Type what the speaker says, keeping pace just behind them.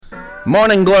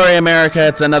Morning Glory, America.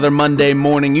 It's another Monday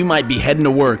morning. You might be heading to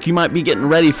work. You might be getting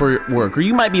ready for work, or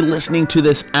you might be listening to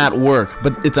this at work,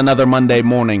 but it's another Monday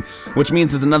morning, which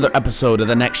means it's another episode of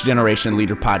the Next Generation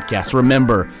Leader Podcast.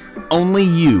 Remember, only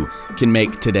you can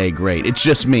make today great. It's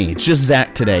just me. It's just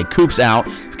Zach today. Coop's out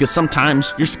because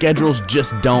sometimes your schedules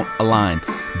just don't align,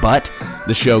 but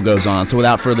the show goes on. So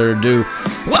without further ado,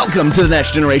 welcome to the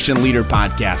Next Generation Leader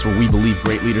Podcast, where we believe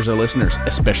great leaders are listeners,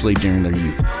 especially during their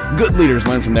youth. Good leaders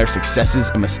learn from their successes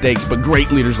and mistakes, but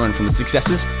great leaders learn from the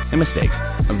successes and mistakes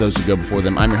of those who go before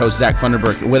them. I'm your host, Zach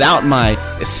Funderburk, without my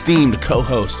esteemed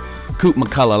co-host, Coop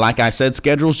McCullough. Like I said,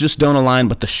 schedules just don't align,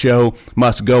 but the show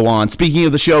must go on. Speaking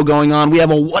of the show going on, we have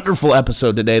a wonderful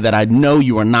episode today that I know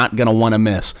you are not going to want to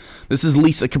miss. This is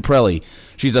Lisa Caprelli.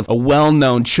 She's a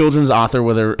well-known children's author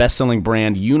with her best-selling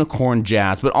brand, Unicorn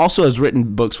Jazz, but also has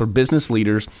written books for business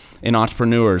leaders and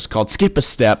entrepreneurs called Skip a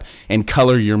Step and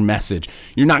Color Your Message.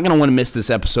 You're not going to want to miss this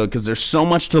episode because there's so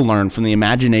much to learn from the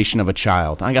imagination of a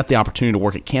child. I got the opportunity to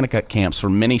work at Kanakuk camps for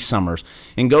many summers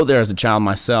and go there as a child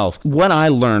myself. What I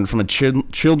learned from a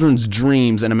children's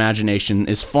dreams and imagination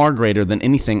is far greater than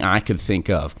anything I could think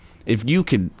of. If you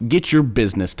could get your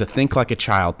business to think like a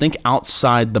child, think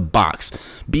outside the box,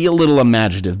 be a little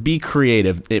imaginative, be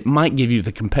creative, it might give you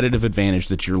the competitive advantage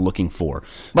that you're looking for.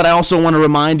 But I also want to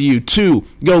remind you to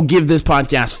go give this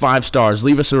podcast 5 stars,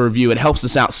 leave us a review. It helps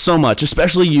us out so much,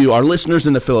 especially you, our listeners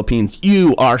in the Philippines.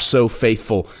 You are so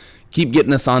faithful. Keep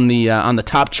getting us on the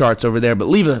top charts over there, but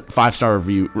leave a 5-star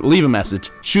review, leave a message,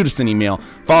 shoot us an email,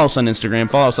 follow us on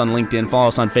Instagram, follow us on LinkedIn, follow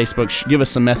us on Facebook, give us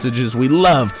some messages. We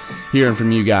love hearing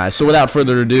from you guys. So without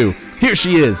further ado, here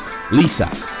she is, Lisa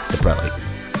Caprelli.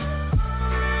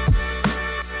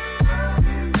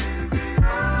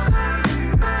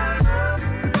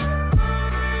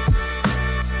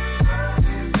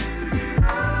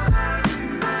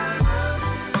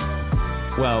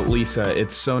 Well, Lisa,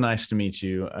 it's so nice to meet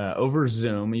you over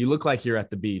Zoom. You look like you're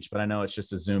at the beach, but I know it's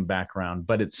just a Zoom background.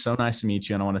 But it's so nice to meet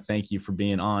you, and I want to thank you for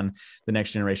being on the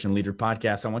Next Generation Leader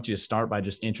Podcast. I want you to start by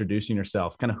just introducing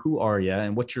yourself. Kind of who are you,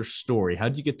 and what's your story? How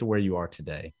did you get to where you are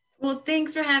today? Well,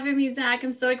 thanks for having me, Zach.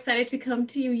 I'm so excited to come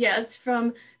to you. Yes,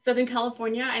 from Southern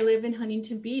California. I live in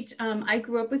Huntington Beach. I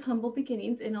grew up with humble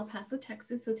beginnings in El Paso,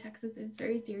 Texas. So Texas is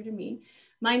very dear to me.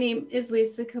 My name is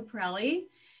Lisa Caprelli.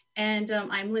 And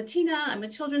I'm Latina. I'm a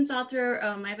children's author.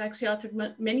 I've actually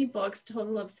authored many books,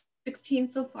 total of 16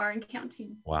 so far and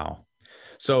counting. Wow.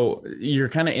 So you're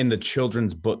kind of in the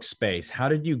children's book space. How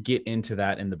did you get into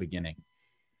that in the beginning?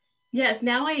 Yes,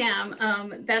 now I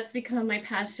am. That's become my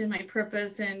passion, my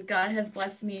purpose, and God has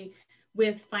blessed me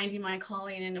with finding my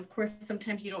calling. And of course,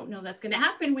 sometimes you don't know that's going to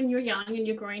happen when you're young and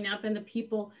you're growing up and the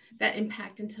people that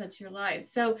impact and touch your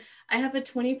lives. So I have a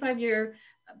 25-year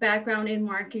background in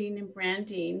marketing and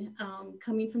branding.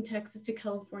 Coming from Texas to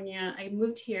California, I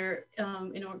moved here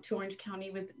to Orange County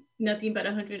with nothing but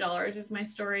 $100 is my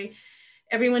story.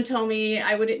 Everyone told me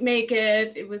I wouldn't make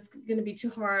it. It was going to be too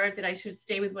hard, that I should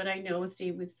stay with what I know and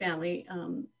stay with family.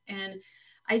 And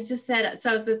I just said,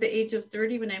 so I was at the age of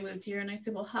 30 when I moved here, and I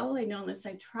said, well, how will I know unless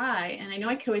I try? And I know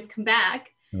I could always come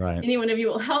back. Right. Any one of you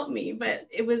will help me, but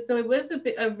it was a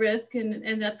bit of risk,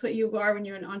 and that's what you are when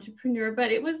you're an entrepreneur.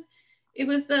 But it was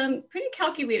pretty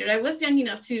calculated. I was young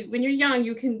enough to, when you're young,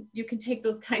 you can take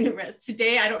those kind of risks.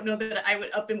 Today, I don't know that I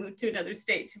would up and move to another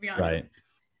state, to be honest,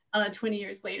 right. 20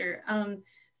 years later.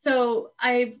 So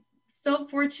I'm so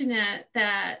fortunate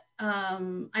that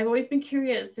I've always been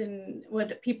curious in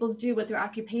what people do, what their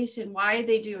occupation, why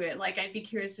they do it. Like, I'd be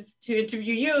curious to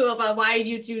interview you about why do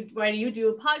you do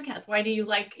a podcast? Why do you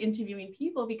like interviewing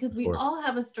people? Because we all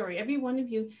have a story. Every one of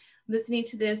you listening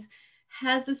to this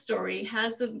has a story,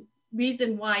 has a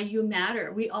reason why you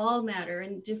matter. We all matter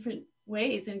in different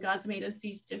ways, and God's made us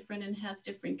each different and has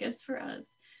different gifts for us.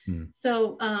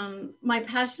 So my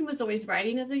passion was always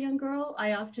writing as a young girl.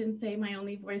 I often say my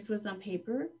only voice was on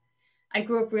paper. I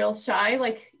grew up real shy,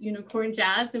 like Unicorn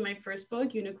Jazz in my first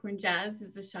book. Unicorn Jazz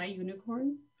is a shy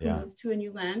unicorn who moves to a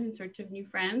new land in search of new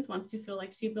friends, wants to feel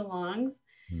like she belongs,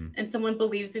 and someone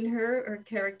believes in her. Her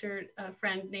character, a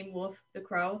friend named Wolf the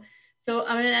Crow. So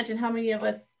I imagine how many of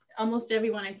us, almost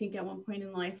everyone, I think, at one point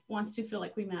in life wants to feel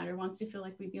like we matter, wants to feel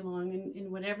like we belong in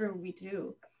whatever we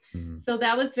do. So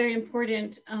that was very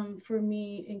important for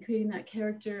me in creating that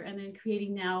character, and then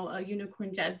creating now a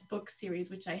Unicorn Jazz book series,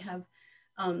 which I have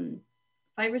 5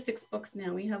 or 6 books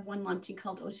now. We have one launching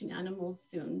called Ocean Animals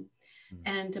soon.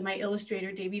 And my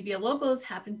illustrator, Davey Villalobos,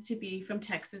 happens to be from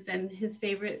Texas, and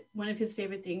one of his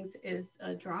favorite things is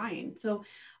drawing. So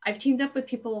I've teamed up with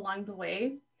people along the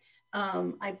way.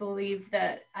 I believe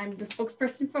that I'm the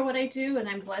spokesperson for what I do, and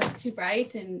I'm blessed to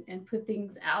write and put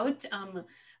things out.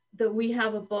 that we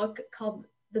have a book called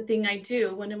The Thing I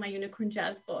Do, one of my Unicorn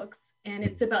Jazz books. And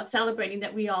it's about celebrating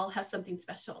that we all have something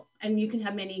special, and you can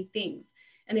have many things,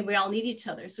 and then we all need each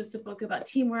other. So it's a book about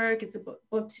teamwork. It's a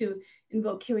book to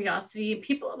invoke curiosity,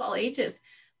 people of all ages.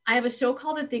 I have a show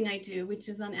called The Thing I Do, which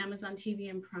is on Amazon TV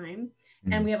and Prime.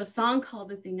 And we have a song called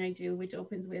The Thing I Do, which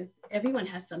opens with, everyone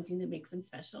has something that makes them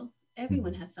special.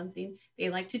 Everyone has something they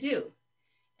like to do.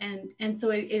 And so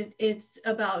it's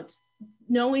about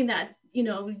knowing that, you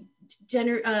know,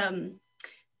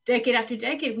 decade after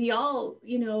decade, we all,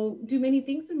 you know, do many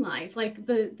things in life. Like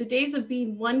the days of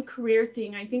being one career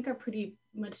thing, I think are pretty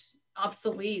much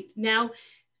obsolete. Now,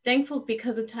 thankful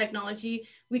because of technology,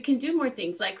 we can do more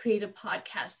things like create a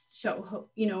podcast show,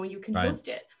 you know, you can host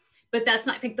it. But that's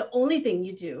not, I think, the only thing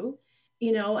you do,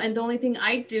 you know, and the only thing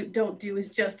I don't do is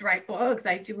just write books.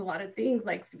 I do a lot of things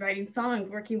like writing songs,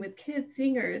 working with kids,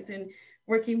 singers, and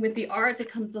working with the art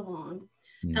that comes along.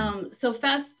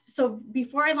 So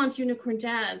before I launched Unicorn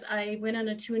Jazz, I went on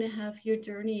a 2.5-year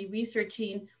journey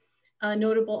researching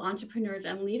notable entrepreneurs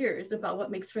and leaders about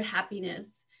what makes for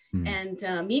happiness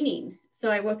and meaning. So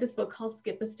I wrote this book called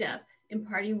Skip a Step,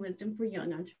 Imparting Wisdom for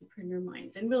Young Entrepreneur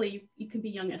Minds. And really, you can be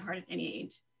young at heart at any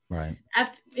age. Right.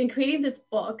 In creating this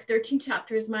book, 13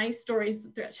 chapters, my story is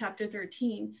chapter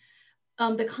 13.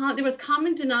 There was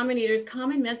common denominators,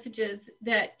 common messages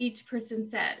that each person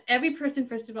said. Every person,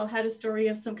 first of all, had a story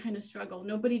of some kind of struggle.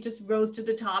 Nobody just rose to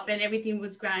the top and everything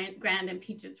was grand and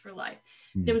peaches for life.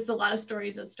 There was a lot of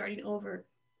stories of starting over,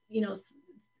 you know,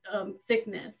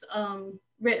 sickness,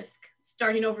 risk,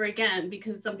 starting over again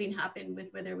because something happened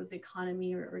with whether it was the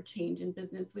economy or change in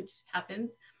business, which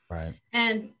happens. Right.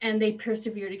 And they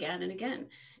persevered again and again.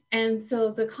 And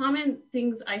so the common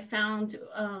things I found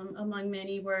among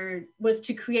many was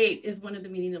to create is one of the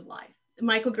meaning of life.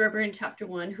 Michael Gerber in chapter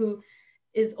 1, who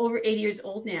is over 80 years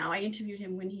old now. I interviewed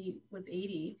him when he was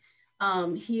 80.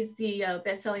 He's the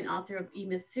best-selling author of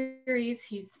E-Myth series.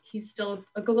 He's still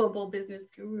a global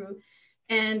business guru.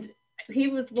 And he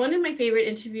was one of my favorite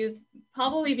interviews,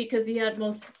 probably because he had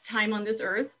most time on this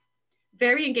earth.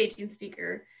 Very engaging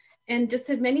speaker. And just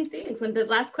said many things. When the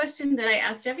last question that I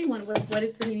asked everyone was, what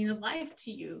is the meaning of life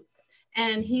to you?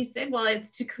 And he said, well,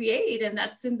 it's to create, and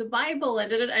that's in the Bible.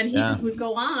 And he just would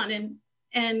go on.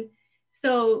 And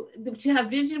so to have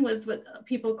vision was what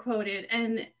people quoted.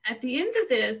 And at the end of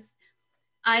this,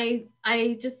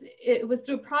 it was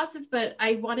through a process, but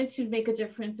I wanted to make a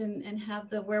difference and have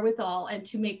the wherewithal and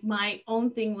to make my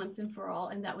own thing once and for all.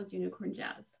 And that was Unicorn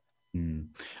Jazz.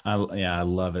 I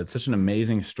love it. It's such an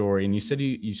amazing story. And you said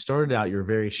you started out, you're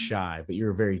very shy, but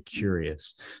you're very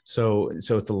curious. So it's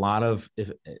a lot of,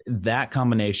 if that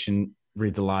combination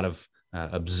reads a lot of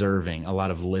observing, a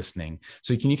lot of listening.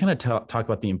 So can you kind of talk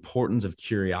about the importance of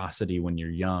curiosity when you're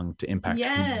young to impact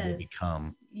who you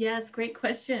become? Yes, great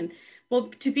question. Well,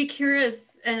 to be curious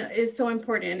is so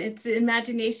important.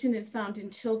 Imagination is found in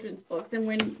children's books. And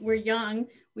when we're young,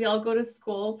 we all go to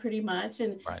school pretty much.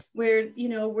 And we're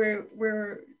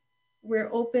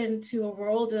open to a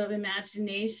world of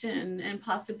imagination and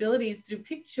possibilities through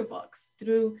picture books,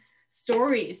 through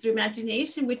stories, through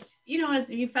imagination, which, you know, as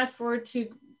you fast forward to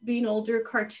being older,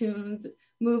 cartoons,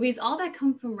 movies, all that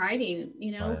come from writing.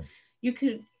 You know, you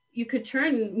could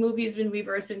turn movies in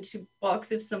reverse into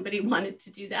books if somebody wanted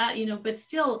to do that, you know, but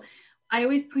still, I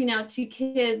always point out to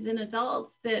kids and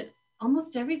adults that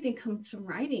almost everything comes from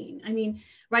writing. I mean,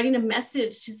 writing a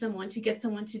message to someone to get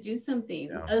someone to do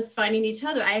something, us finding each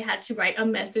other. I had to write a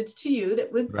message to you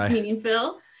that was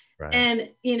meaningful. And,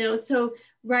 you know, so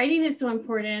writing is so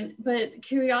important, but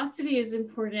curiosity is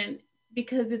important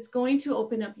because it's going to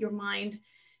open up your mind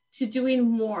to doing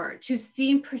more, to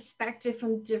seeing perspective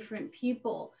from different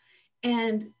people.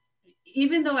 And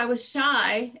even though I was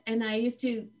shy, and I used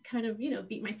to kind of, you know,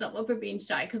 beat myself up for being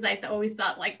shy, because I always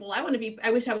thought like, well,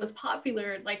 I wish I was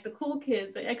popular, like the cool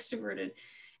kids, the extroverted.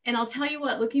 And I'll tell you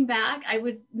what, looking back, I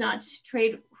would not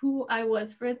trade who I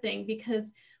was for a thing, because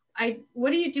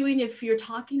what are you doing if you're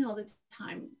talking all the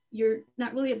time? You're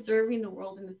not really observing the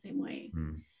world in the same way.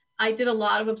 I did a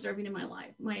lot of observing in my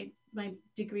life. My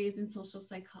degree is in social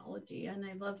psychology, and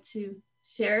I love to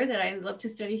share that. I love to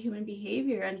study human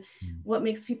behavior and what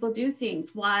makes people do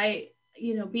things. Why,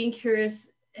 you know, being curious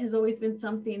has always been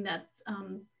something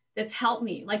that's helped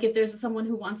me. Like if there's someone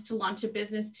who wants to launch a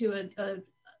business to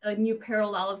a new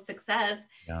parallel of success,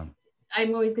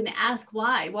 I'm always going to ask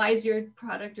why. Why is your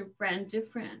product or brand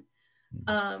different?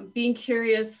 Being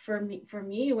curious for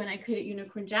me when I created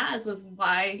Unicorn Jazz was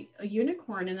why a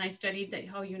unicorn, and I studied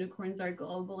how unicorns are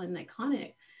global and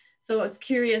iconic. So I was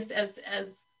curious as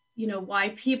you know, why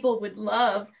people would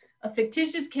love a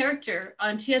fictitious character.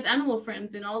 She has animal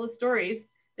friends in all the stories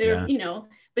that are, you know,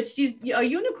 but a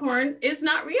unicorn is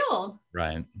not real.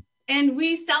 Right. And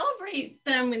we celebrate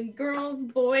them, and girls,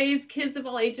 boys, kids of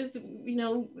all ages,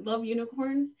 love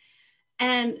unicorns.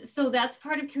 And so that's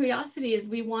part of curiosity, is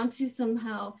we want to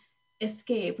somehow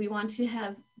escape. We want to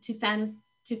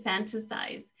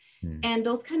fantasize. And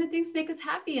those kind of things make us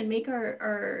happy and make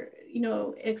our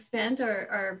expand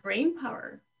our brain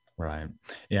power. Right.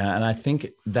 Yeah. And I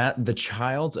think that the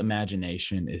child's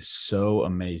imagination is so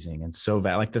amazing and so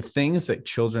vast. Like the things that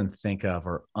children think of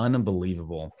are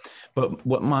unbelievable. But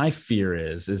what my fear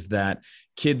is that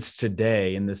kids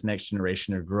today in this next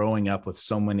generation are growing up with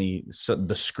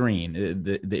the screen,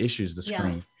 the issues, the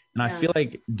screen. Yeah. And I feel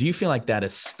like, do you feel like that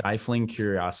is stifling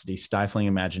curiosity, stifling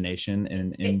imagination?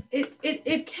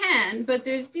 It can, but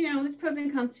there's pros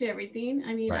and cons to everything.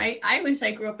 I mean, right. I wish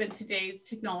I grew up in today's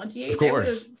technology age. I would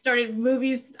have started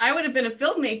movies. I would have been a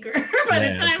filmmaker by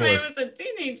the time I was a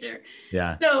teenager.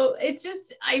 Yeah. So it's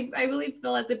just, I really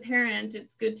feel as a parent,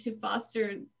 it's good to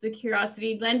foster the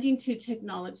curiosity, lending to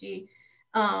technology.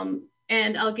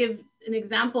 And I'll give an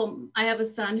example. I have a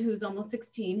son who's almost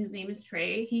 16. His name is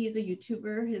Trey. He's a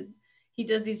YouTuber. He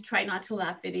does these try not to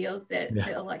laugh videos that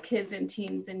a lot of kids and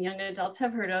teens and young adults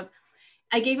have heard of.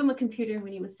 I gave him a computer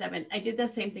when he was 7. I did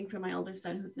that same thing for my older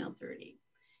son, who's now 30.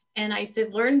 And I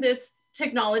said, learn this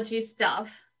technology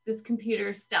stuff, this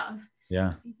computer stuff.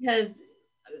 Yeah. Because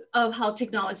of how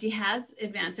technology has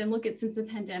advanced. And look at, since the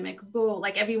pandemic,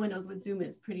 like everyone knows what Zoom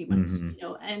is pretty much,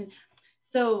 and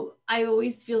so I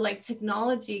always feel like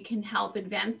technology can help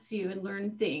advance you and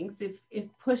learn things if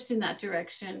pushed in that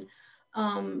direction.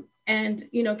 And,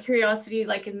 curiosity,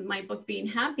 like in my book, Being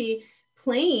Happy,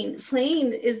 playing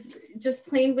is just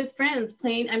playing with friends,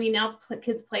 now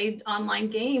kids play online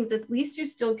games. At least you're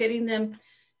still getting them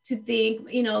to think,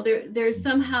 there's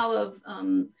somehow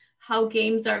of how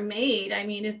games are made. I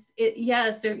mean,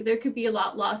 yes, there could be a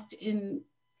lot lost in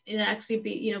actually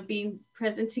being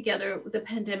present together. The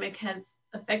pandemic has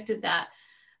affected that.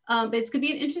 But it's going to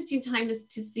be an interesting time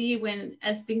to see when,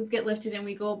 as things get lifted and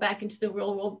we go back into the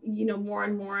real world, more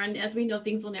and more. And as we know,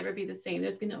 things will never be the same.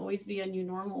 There's going to always be a new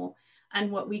normal, and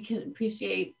what we can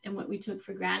appreciate and what we took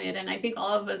for granted. And I think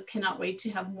all of us cannot wait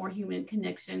to have more human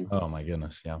connection. Oh my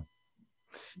goodness. Yeah.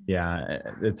 Yeah.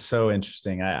 It's so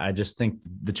interesting. I just think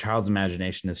the child's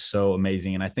imagination is so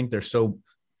amazing. And I think they're so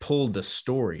pulled to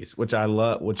stories, which I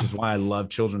love, which is why I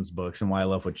love children's books and why I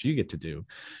love what you get to do.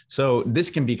 So this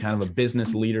can be kind of a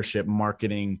business, leadership,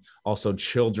 marketing, also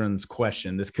children's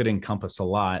question. This could encompass a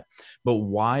lot, but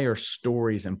why are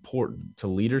stories important to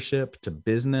leadership, to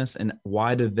business? And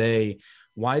why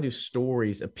do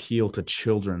stories appeal to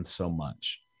children so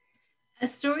much?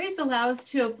 Stories allow us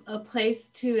to a place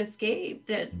to escape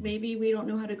that maybe we don't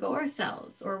know how to go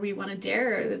ourselves, or we want to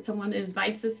dare that someone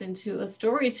invites us into. A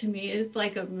story to me is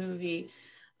like a movie,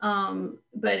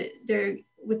 but there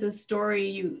with a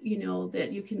story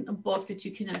that you can, a book that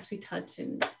you can actually touch,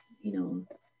 and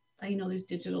I know there's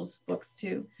digital books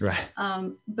too, right?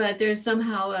 But there's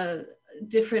somehow a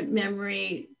different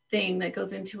memory thing that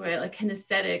goes into it, like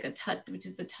kinesthetic, a touch, which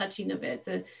is the touching of it,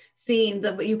 the seeing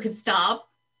that you could stop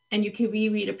and you can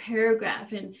reread a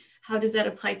paragraph, and how does that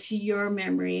apply to your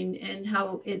memory, and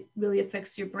how it really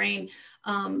affects your brain.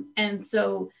 And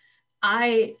so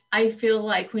I feel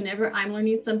like whenever I'm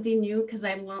learning something new, because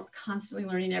I'm constantly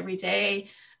learning every day,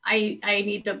 I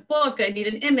need a book, I need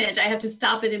an image, I have to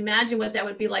stop and imagine what that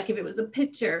would be like if it was a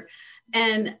picture.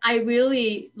 And I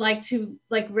really like to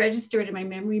register it in my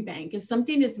memory bank. If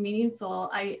something is meaningful,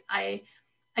 I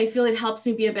feel it helps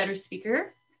me be a better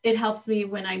speaker. It helps me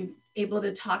when I'm able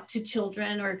to talk to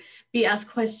children or be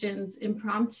asked questions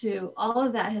impromptu. All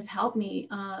of that has helped me.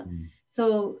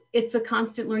 So it's a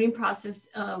constant learning process.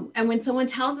 And when someone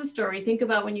tells a story, think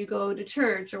about when you go to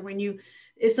church, or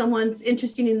if someone's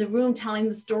interested in the room telling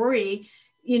the story,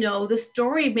 the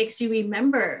story makes you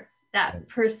remember that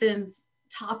person's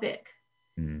topic.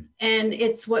 And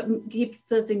it's what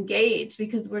keeps us engaged,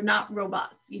 because we're not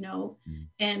robots,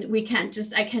 and I can't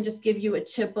just give you a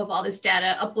chip of all this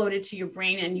data, upload it to your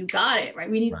brain, and you got it,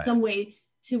 right? We need some way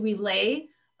to relay.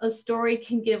 A story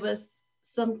can give us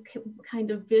some kind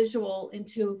of visual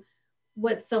into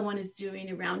what someone is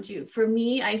doing around you. For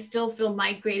me, I still feel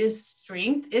my greatest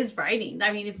strength is writing.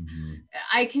 I mean, if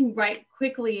I can write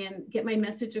quickly and get my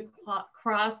message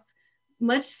across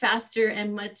much faster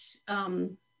and much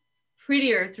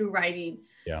prettier through writing.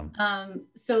 Yeah.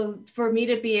 So for me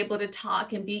to be able to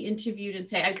talk and be interviewed and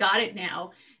say, I got it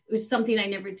now, it was something I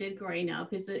never did growing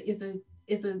up, is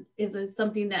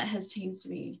something that has changed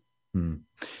me. Hmm.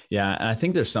 Yeah, and I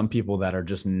think there's some people that are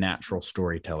just natural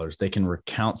storytellers. They can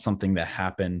recount something that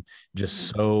happened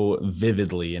just Yeah. so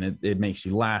vividly, and it makes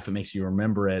you laugh, it makes you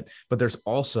remember it. But there's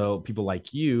also people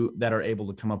like you that are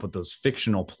able to come up with those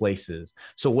fictional places.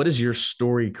 So what does your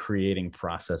story creating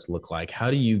process look like? How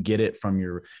do you get it from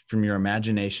your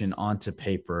imagination onto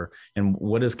paper? And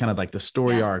what is kind of like the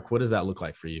story Yeah. arc? What does that look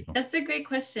like for you? That's a great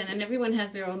question, and everyone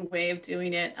has their own way of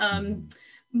doing it. Mhm.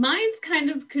 Mine's kind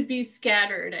of could be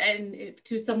scattered and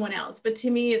to someone else, but to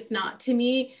me, it's not. To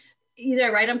me, either I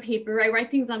write on paper, I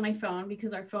write things on my phone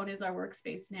because our phone is our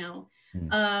workspace now.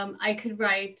 Mhm. I could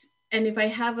write, and if I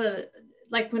have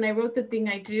like when I wrote the thing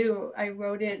I do, I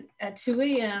wrote it at 2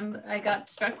 a.m. I got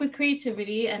struck with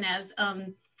creativity, and as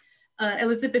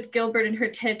Elizabeth Gilbert in her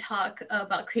TED talk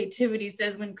about creativity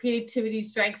says, when creativity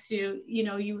strikes you, you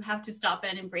know, you have to stop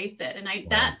and embrace it. And Right.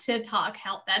 that TED talk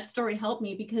helped, that story helped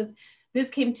me because this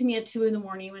came to me at 2 a.m.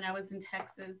 when I was in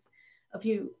Texas a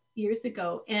few years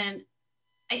ago. And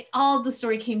all the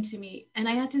story came to me and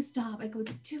I had to stop. I go,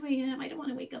 it's 2 a.m. I don't want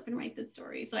to wake up and write this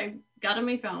story. So I got on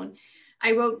my phone.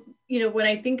 I wrote, you know, what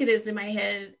I think it is in my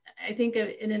head. I think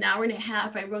in an hour and a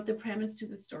half, I wrote the premise to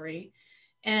the story.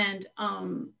 And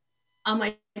on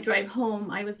my drive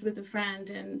home, I was with a friend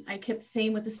and I kept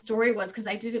saying what the story was because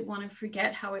I didn't want to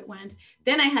forget how it went.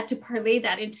 Then I had to parlay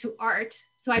that into art.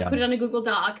 So I Yeah. put it on a Google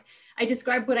Doc. I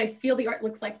described what I feel the art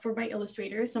looks like for my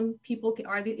illustrator. Some people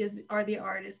are the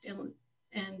artist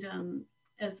and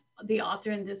as the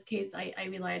author in this case, I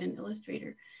relied on an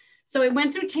illustrator. So it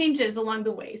went through changes along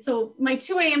the way. So my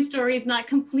 2 a.m. story is not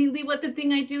completely what the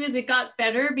thing I do is. It got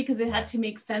better because it had to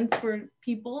make sense for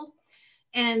people.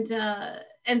 And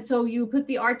so you put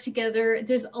the art together.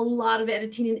 There's a lot of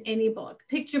editing in any book,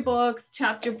 picture books,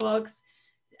 chapter books.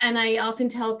 And I often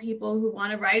tell people who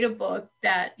want to write a book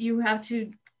that you have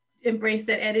to embrace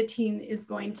that editing is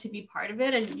going to be part of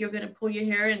it, and you're going to pull your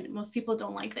hair. And most people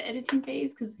don't like the editing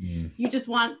phase because you just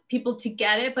want people to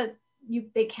get it, but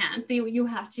they can't. You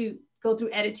have to go through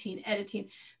editing.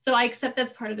 So I accept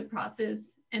that's part of the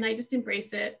process, and I just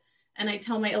embrace it. And I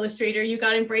tell my illustrator, you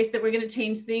got to embrace that we're going to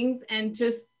change things and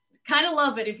just kind of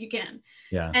love it if you can.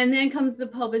 Yeah. And then comes the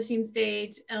publishing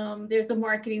stage. There's a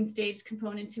marketing stage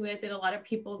component to it that a lot of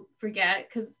people forget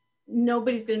because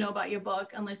nobody's going to know about your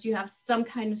book unless you have some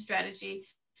kind of strategy,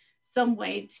 some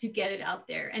way to get it out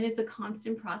there. And it's a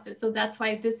constant process. So that's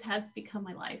why this has become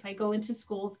my life. I go into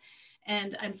schools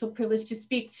and I'm so privileged to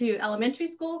speak to elementary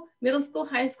school, middle school,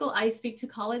 high school. I speak to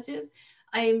colleges.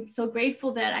 I am so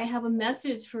grateful that I have a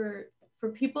message for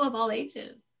people of all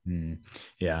ages.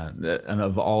 Yeah. And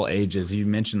of all ages, you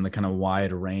mentioned the kind of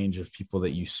wide range of people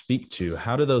that you speak to.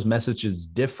 How do those messages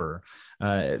differ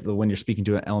when you're speaking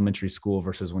to an elementary school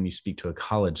versus when you speak to a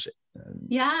college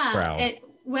crowd?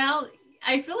 Well,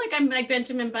 I feel like I'm like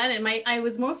Benjamin Button. I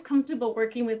was most comfortable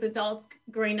working with adults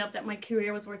growing up, that my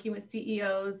career was working with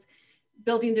CEOs,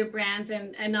 building their brands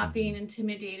and not being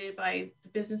intimidated by the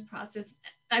business process.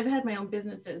 I've had my own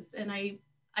businesses and I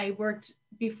worked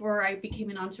before I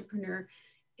became an entrepreneur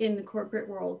in the corporate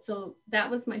world. So that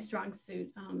was my strong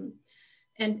suit,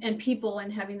 and people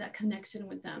and having that connection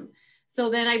with them. So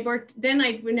then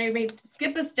when I made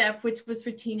Skip a Step, which was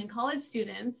for teen and college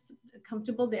students,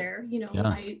 comfortable there. You know,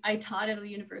 Yeah. I taught at a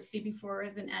university before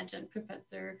as an adjunct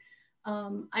professor.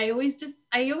 I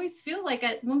always feel like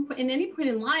at one point, in any point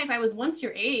in life, I was once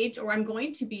your age, or I'm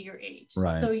going to be your age.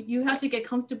 Right. So you have to get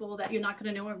comfortable that you're not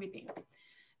going to know everything.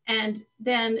 And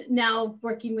then now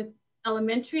working with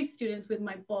elementary students with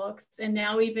my books, and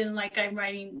now even like I'm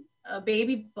writing a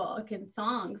baby book and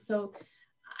songs. So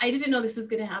I didn't know this was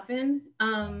going to happen.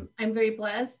 I'm very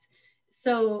blessed.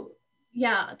 So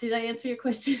yeah, did I answer your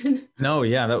question? No,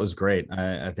 yeah, that was great.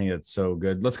 I think it's so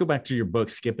good. Let's go back to your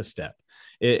book, Skip a Step.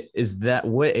 Is that,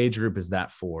 what age group is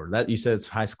that for? That you said it's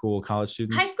high school, college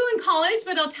students? High school and college,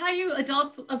 but I'll tell you,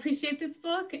 adults appreciate this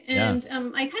book. And Yeah.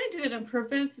 I kind of did it on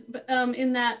purpose, but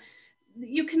in that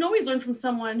you can always learn from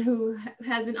someone who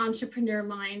has an entrepreneur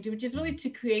mind, which is really to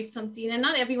create something. And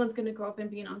not everyone's going to grow up and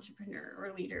be an entrepreneur or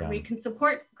a leader. Yeah. We can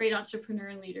support great entrepreneur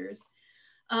and leaders.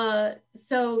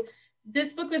 So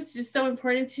this book was just so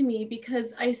important to me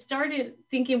because I started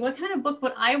thinking, what kind of book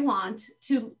would I want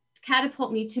to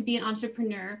catapult me to be an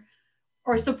entrepreneur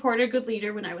or support a good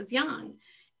leader when I was young?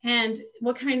 And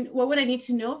what would I need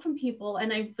to know from people?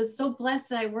 And I was so blessed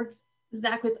that I worked,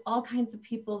 Zach, with all kinds of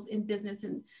people in business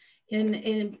and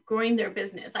in growing their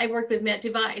business. I worked with Med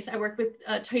Device. I worked with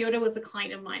Toyota was a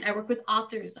client of mine. I worked with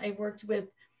authors. I worked with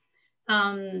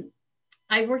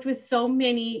so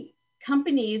many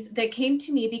companies that came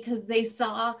to me because they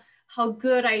saw how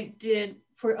good I did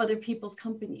for other people's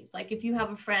companies. Like if you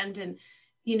have a friend and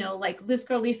you know, like this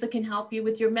girl Lisa can help you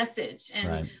with your message and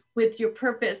Right. with your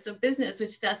purpose of business,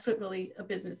 which that's what really a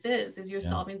business is you're Yeah.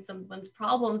 solving someone's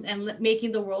problems and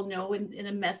making the world know in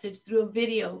a message through a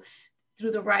video,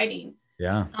 through the writing.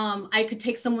 Yeah. I could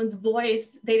take someone's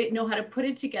voice. They didn't know how to put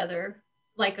it together,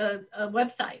 like a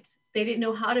website. They didn't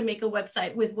know how to make a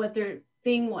website with what their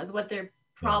thing was, what their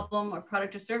problem or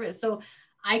product or service. So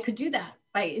I could do that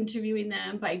by interviewing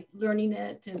them, by learning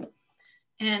it.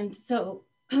 And so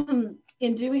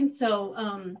in doing so,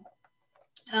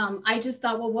 I just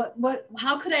thought, well,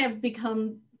 how could I have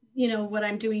become, you know, what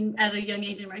I'm doing at a young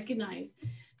age and recognize?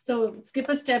 So Skip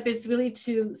a Step is really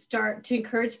to start to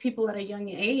encourage people at a young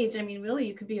age. I mean, really,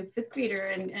 you could be a fifth grader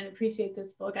and appreciate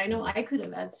this book. I know I could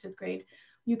have as fifth grade.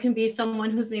 You can be someone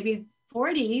who's maybe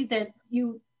 40 that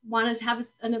you want to have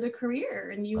another career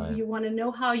and you want to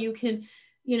know how you can,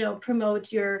 you know,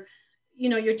 promote your, you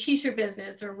know, your t-shirt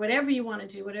business or whatever you want to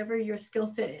do, whatever your skill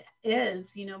set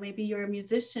is. You know, maybe you're a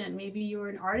musician, maybe you're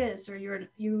an artist, or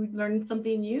you learn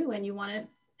something new and you want to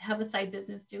have a side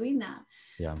business doing that.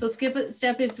 Yeah. So Skip a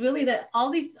Step is really that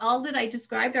all that I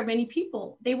described are many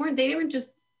people. They weren't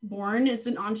just born as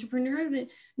an entrepreneur.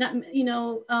 Not, you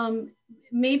know,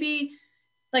 maybe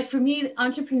like for me,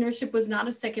 entrepreneurship was not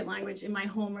a second language in my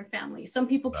home or family. Some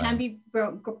people can be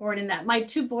born in that. My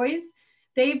two boys,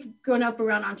 they've grown up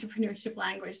around entrepreneurship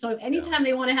language. So if anytime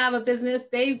they want to have a business,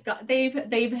 they've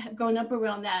grown up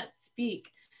around that speak.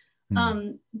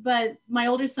 But my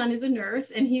older son is a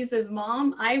nurse and he says,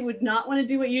 Mom, I would not want to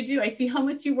do what you do. I see how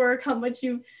much you work, how much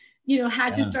you know,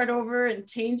 had to start over and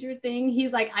change your thing.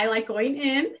 He's like, I like going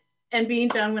in and being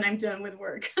done when I'm done with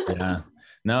work. Yeah.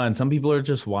 No, and some people are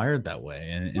just wired that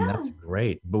way, and that's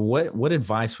great. But what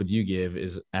advice would you give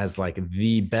as like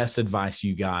the best advice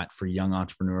you got for young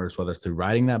entrepreneurs, whether through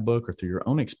writing that book or through your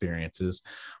own experiences?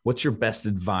 What's your best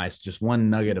advice? Just one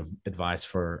nugget of advice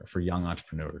for young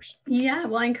entrepreneurs. Yeah,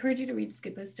 well, I encourage you to read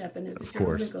Skip a Step, and there's a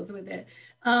journal that goes with it.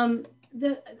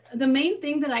 The main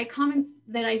thing that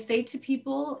I say to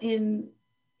people in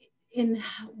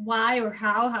why or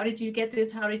how did you get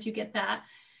this? How did you get that?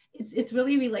 It's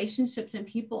really relationships and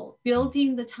people,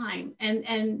 building the time.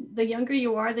 And the younger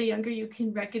you are, the younger you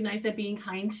can recognize that being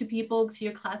kind to people, to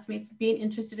your classmates, being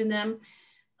interested in them,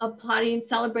 applauding,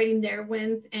 celebrating their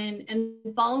wins and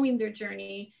following their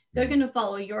journey, they're going to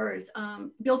follow yours.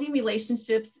 Building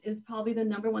relationships is probably the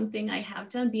number one thing I have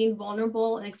done, being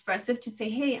vulnerable and expressive to say,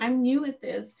 hey, I'm new at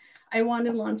this. I want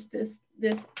to launch this,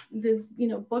 you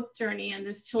know, book journey and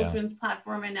this children's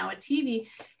platform and now a TV.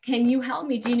 Can you help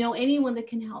me? Do you know anyone that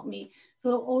can help me?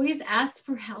 So always ask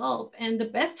for help. And the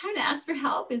best time to ask for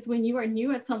help is when you are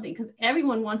new at something, because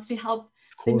everyone wants to help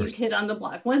the new kid on the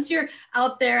block. Once you're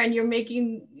out there and you're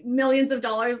making millions of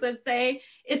dollars, let's say,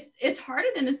 it's harder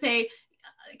than to say,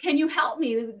 can you help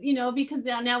me? You know, because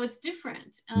now it's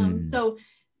different. So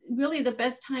really the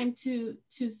best time to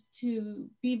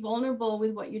be vulnerable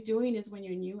with what you're doing is when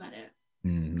you're new at it.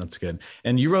 That's good.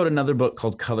 And you wrote another book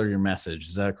called Color Your Message.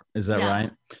 Is that right?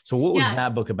 So what was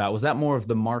that book about? Was that more of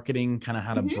the marketing, kind of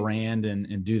how to brand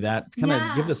and do that? Kind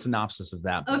of give the synopsis of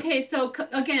that book. Okay. So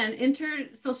again,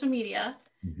 enter social media.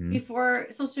 Before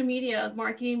social media,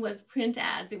 marketing was print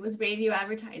ads. It was radio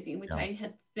advertising, which I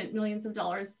had spent millions of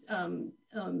dollars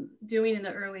doing in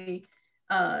the early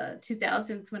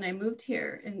 2000s when I moved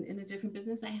here in a different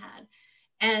business I had.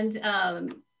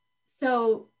 And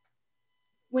so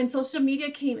when social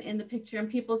media came in the picture and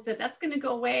people said that's going to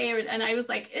go away, and I was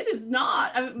like, it is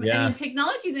not. I mean,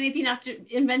 technology is anything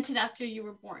invented after you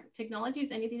were born. Technology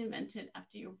is anything invented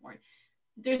after you were born.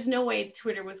 There's no way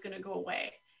Twitter was going to go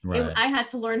away. I had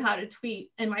to learn how to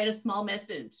tweet and write a small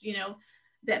message, you know,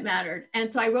 that mattered. And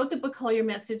so I wrote the book Color Your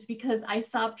Message because I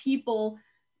saw people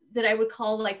that I would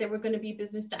call like they were going to be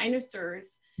business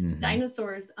dinosaurs,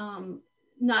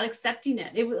 not accepting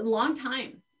it. It was a long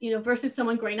time, you know, versus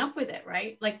someone growing up with it,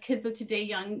 right? Like kids of today,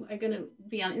 young, are going to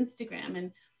be on Instagram,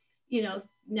 and, you know,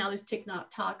 now there's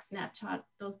TikTok, Snapchat,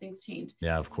 those things change.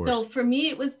 Yeah, of course. So for me,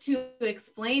 it was to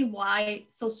explain why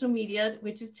social media,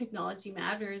 which is technology,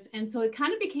 matters. And so it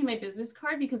kind of became my business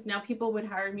card, because now people would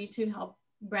hire me to help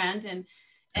brand and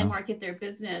market their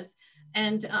business.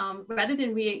 And rather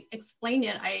than re-explain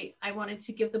it, I wanted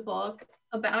to give the book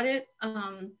about it.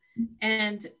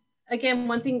 And again,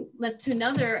 one thing led to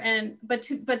another.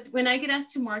 But when I get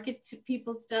asked to market to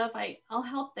people's stuff, I'll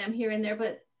help them here and there.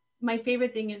 But my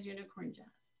favorite thing is Unicorn Jazz.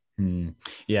 Hmm.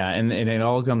 Yeah. And it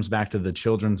all comes back to the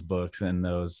children's books and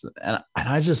those, and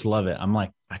I just love it. I'm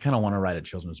like, I kind of want to write a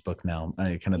children's book now,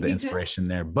 kind of the inspiration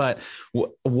there. But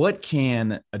what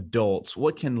can adults,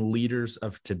 what can leaders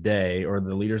of today or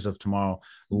the leaders of tomorrow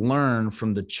learn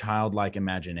from the childlike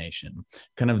imagination?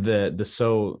 Kind of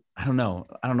so I don't know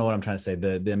what I'm trying to say.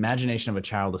 The imagination of a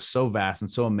child is so vast and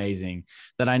so amazing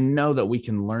that I know that we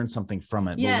can learn something from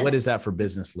it. Yes. But what is that for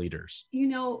business leaders?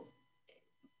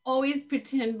 Always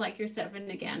pretend like you're 7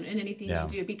 again in anything you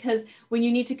do, because when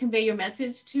you need to convey your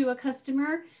message to a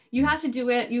customer, you have to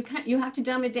do it. You have to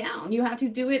dumb it down. You have to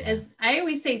do it as I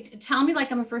always say, tell me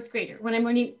like I'm a first grader when I'm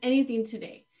learning anything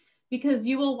today, because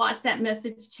you will watch that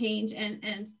message change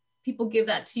and people give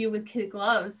that to you with kid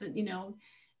gloves.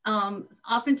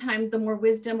 Oftentimes the more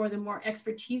wisdom or the more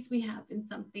expertise we have in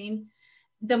something,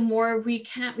 the more we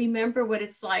can't remember what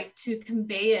it's like to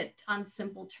convey it on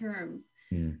simple terms.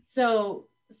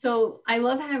 So I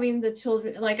love having the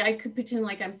children, like I could pretend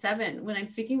like I'm 7. When I'm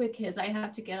speaking with kids, I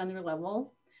have to get on their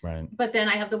level. Right. But then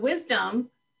I have the wisdom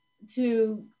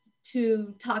to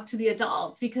talk to the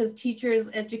adults, because teachers,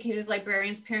 educators,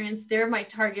 librarians, parents, they're my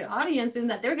target audience in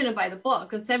that they're going to buy the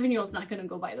book. A 7-year-old's not going to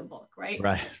go buy the book, right?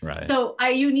 Right. So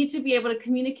you need to be able to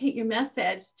communicate your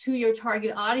message to your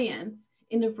target audience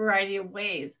in a variety of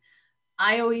ways.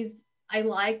 I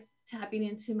like tapping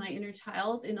into my inner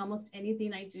child in almost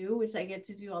anything I do, which I get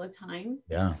to do all the time.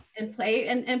 Yeah. And play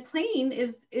and playing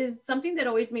is something that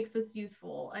always makes us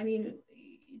youthful. I mean,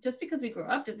 just because we grow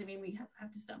up doesn't mean we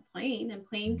have to stop playing. And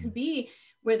playing could be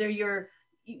whether you're,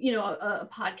 a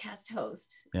podcast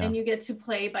host and you get to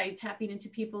play by tapping into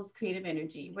people's creative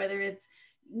energy, whether it's,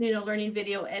 learning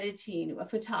video editing,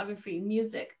 photography,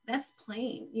 music, that's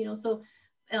playing, so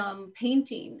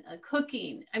painting,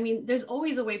 cooking. I mean, there's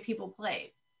always a way people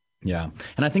play. Yeah.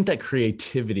 And I think that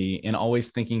creativity and always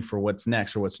thinking for what's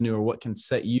next or what's new or what can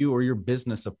set you or your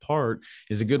business apart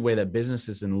is a good way that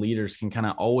businesses and leaders can kind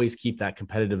of always keep that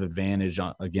competitive advantage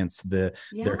against their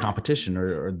competition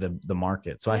or the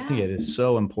market. So I think it is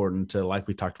so important to, like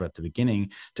we talked about at the beginning,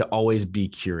 to always be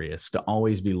curious, to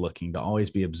always be looking, to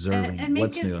always be observing and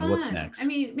what's new and what's next. I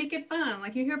mean, make it fun.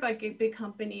 Like you hear about big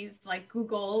companies like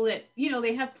Google that,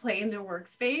 they have play in their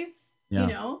workspace,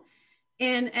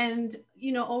 and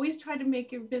always try to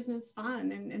make your business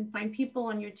fun and find people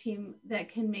on your team that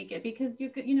can make it, because we're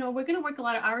going to work a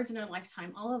lot of hours in our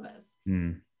lifetime, all of us.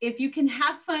 If you can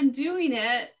have fun doing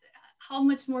it, how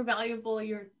much more valuable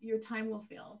your time will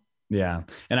feel. Yeah.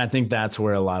 And I think that's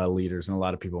where a lot of leaders and a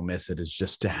lot of people miss it, is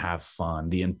just to have fun,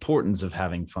 the importance of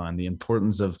having fun, the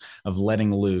importance of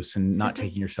letting loose and not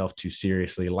taking yourself too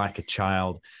seriously like a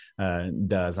child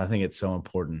does. I think it's so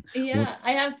important. Yeah.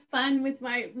 I have fun with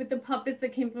the puppets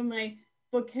that came from my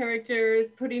book characters,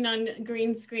 putting on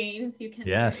green screen. If you can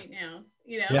see it right now.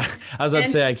 Yeah, I was about to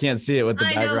say I can't see it with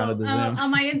the background of the Zoom. On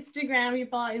my Instagram, you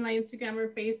follow in my Instagram or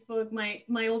Facebook,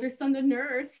 my older son, the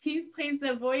nurse, he plays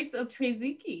the voice of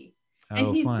Treziki.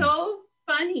 And he's so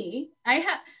funny.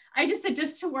 I just said,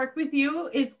 just to work with you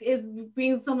is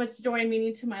brings so much joy and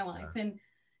meaning to my life.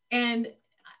 And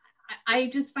I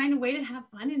just find a way to have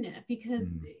fun in it,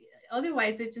 because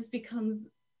otherwise it just becomes,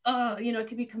 it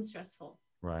can become stressful.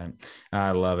 Right.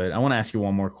 I love it. I want to ask you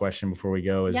one more question before we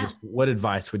go, is just what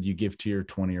advice would you give to your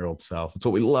 20-year-old self? It's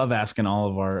what we love asking all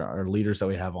of our leaders that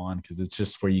we have on, because it's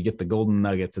just where you get the golden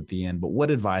nuggets at the end. But what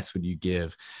advice would you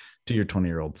give to your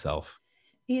 20-year-old self?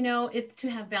 It's to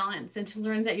have balance and to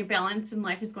learn that your balance in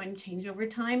life is going to change over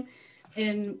time.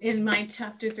 In my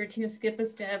chapter 13 of Skip a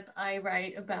Step, I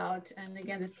write about, and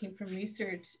again, this came from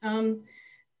research,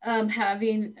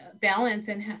 having balance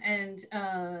and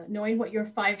knowing what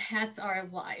your 5 hats are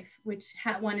of life, which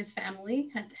hat 1 is family,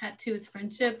 hat 2 is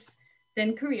friendships,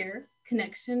 then career,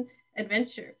 connection,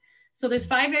 adventure. So there's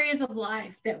 5 areas of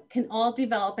life that can all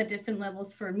develop at different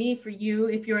levels for me, for you,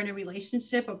 if you're in a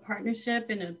relationship, a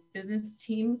partnership, in a business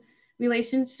team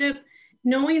relationship,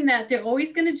 knowing that they're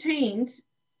always going to change,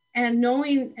 and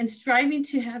knowing and striving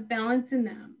to have balance in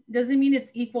them doesn't mean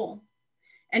it's equal.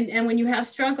 And when you have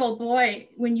struggle, boy,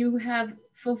 when you have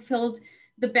fulfilled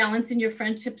the balance in your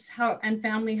friendships and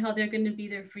family, how they're going to be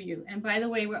there for you. And by the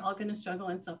way, we're all going to struggle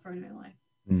and suffer in our life.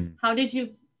 How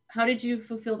did you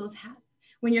fulfill those hats?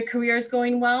 When your career is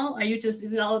going well,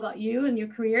 is it all about you and your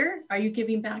career? Are you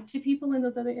giving back to people in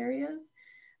those other areas?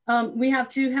 We have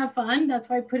to have fun. That's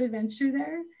why I put adventure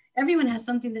there. Everyone has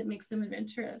something that makes them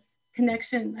adventurous.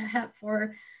 Connection, a hat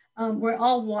for, we're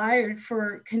all wired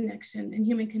for connection and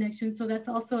human connection. So that's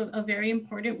also a very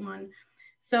important one.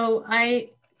 So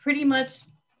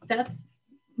that's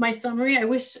my summary. I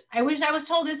wish I was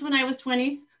told this when I was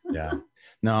 20. Yeah.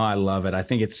 No, I love it. I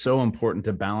think it's so important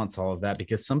to balance all of that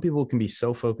because some people can be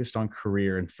so focused on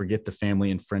career and forget the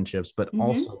family and friendships. But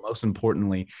also, most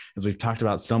importantly, as we've talked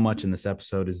about so much in this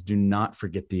episode, is do not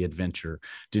forget the adventure.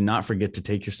 Do not forget to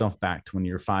take yourself back to when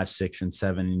you're 5, 6, and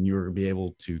 7, and you were be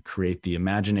able to create the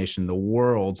imagination, the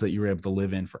worlds that you were able to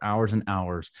live in for hours and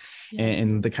hours,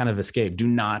 and the kind of escape. Do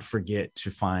not forget to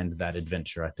find that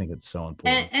adventure. I think it's so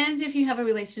important. And if you have a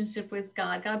relationship with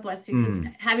God, God bless you, because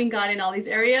having God in all these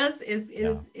areas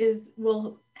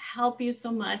will help you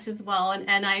so much as well.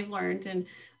 And I've learned, and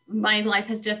my life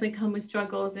has definitely come with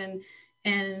struggles and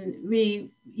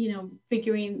me,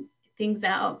 figuring things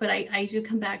out. But I do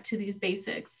come back to these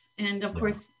basics. And of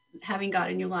course, having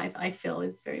God in your life, I feel,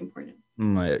 is very important.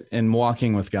 And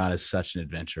walking with God is such an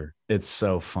adventure. It's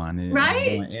so fun. Right? I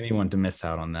don't want anyone to miss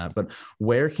out on that. But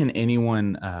where can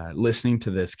anyone listening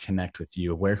to this connect with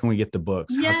you? Where can we get the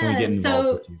books? How can we get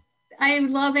involved with you? I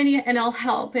love and I'll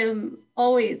help him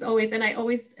always. And I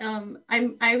always,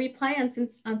 I reply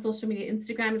on social media.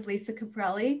 Instagram is Lisa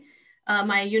Caprelli.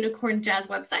 My Unicorn Jazz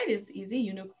website is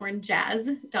easy,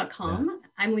 unicornjazz.com. Yeah.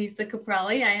 I'm Lisa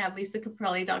Caprelli. I have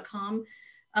lisacaprelli.com.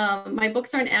 My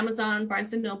books are on Amazon,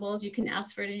 Barnes and Nobles. You can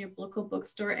ask for it in your local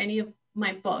bookstore, any of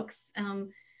my books.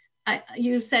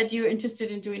 You said you're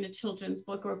interested in doing a children's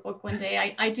book or a book one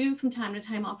day. I do from time to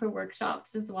time offer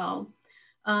workshops as well.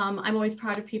 I'm always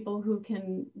proud of people who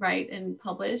can write and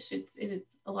publish. It's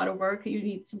a lot of work. You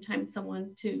need sometimes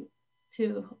someone to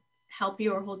help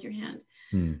you or hold your hand.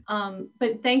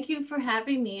 But thank you for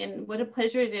having me, and what a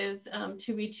pleasure it is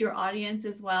to reach your audience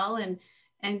as well,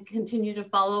 and continue to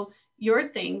follow your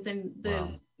things and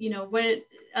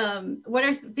what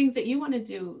are things that you want to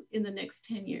do in the next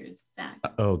 10 years, Zach?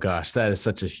 Oh gosh, that is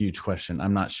such a huge question.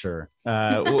 I'm not sure.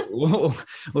 Well,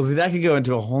 see, that could go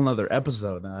into a whole nother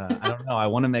episode. I don't know. I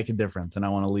want to make a difference, and I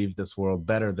want to leave this world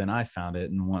better than I found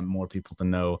it, and want more people to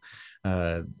know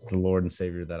the Lord and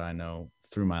Savior that I know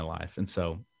through my life. And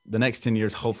so the next 10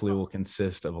 years hopefully will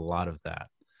consist of a lot of that,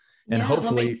 and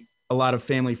hopefully a lot of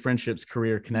family, friendships,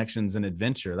 career connections, and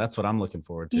adventure. That's what I'm looking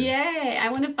forward to. Yay. I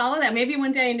want to follow that. Maybe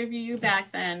one day I interview you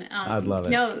back then. I'd love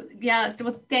it.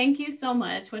 So thank you so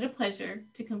much. What a pleasure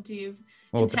to come to you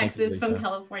in Texas from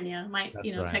California.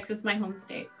 Texas, my home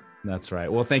state. That's right.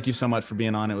 Well, thank you so much for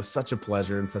being on. It was such a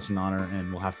pleasure and such an honor,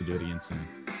 and we'll have to do it again soon.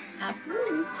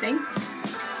 Absolutely. Thanks.